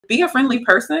Be a friendly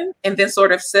person and then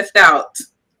sort of sift out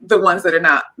the ones that are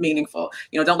not meaningful.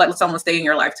 Don't let someone stay in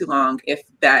your life too long if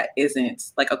that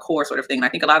isn't like a core sort of thing. And I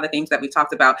think a lot of the things that we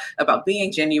talked about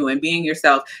being genuine, being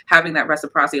yourself, having that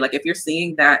reciprocity, like if you're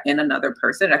seeing that in another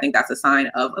person, I think that's a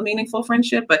sign of a meaningful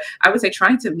friendship. But I would say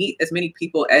trying to meet as many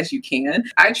people as you can.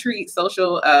 I treat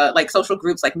social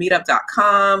groups like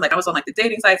meetup.com. Like I was on like the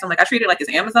dating sites. I'm like, I treat it like it's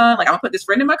Amazon. Like I'm gonna put this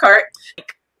friend in my cart.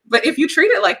 But if you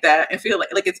treat it like that and feel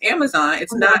like it's Amazon,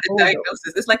 it's not a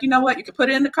diagnosis. It's like, you know what? You can put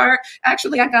it in the cart.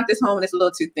 Actually, I got this home and it's a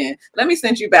little too thin. Let me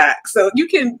send you back. So you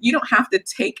don't have to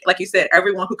take, like you said,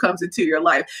 everyone who comes into your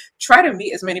life. Try to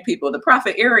meet as many people. The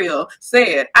prophet Ariel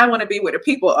said, I want to be where the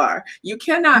people are. You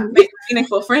cannot make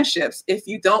meaningful friendships if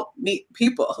you don't meet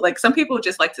people. Like some people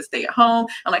just like to stay at home.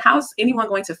 I'm like, how's anyone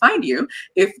going to find you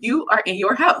if you are in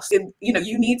your house? And,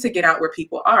 you need to get out where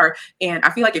people are. And I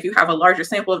feel like if you have a larger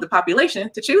sample of the population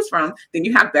to choose from, then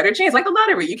you have better chance. Like the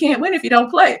lottery, you can't win if you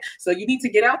don't play. So you need to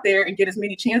get out there and get as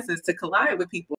many chances to collide with people.